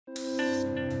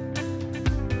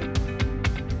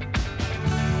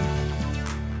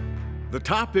The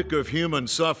topic of human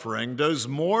suffering does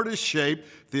more to shape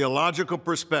theological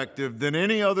perspective than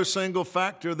any other single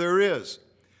factor there is.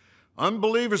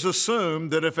 Unbelievers assume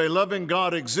that if a loving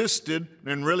God existed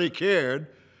and really cared,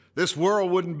 this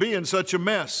world wouldn't be in such a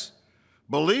mess.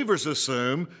 Believers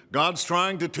assume God's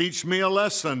trying to teach me a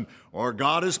lesson or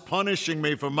God is punishing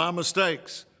me for my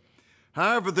mistakes.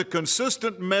 However, the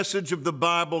consistent message of the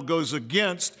Bible goes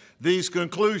against these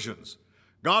conclusions.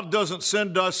 God doesn't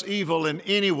send us evil in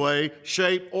any way,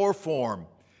 shape, or form.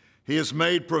 He has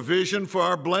made provision for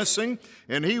our blessing,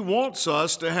 and He wants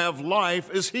us to have life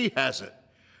as He has it.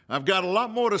 I've got a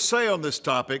lot more to say on this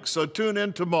topic, so tune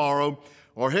in tomorrow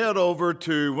or head over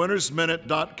to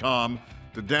winnersminute.com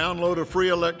to download a free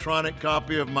electronic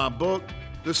copy of my book,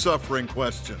 The Suffering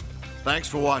Question. Thanks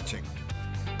for watching.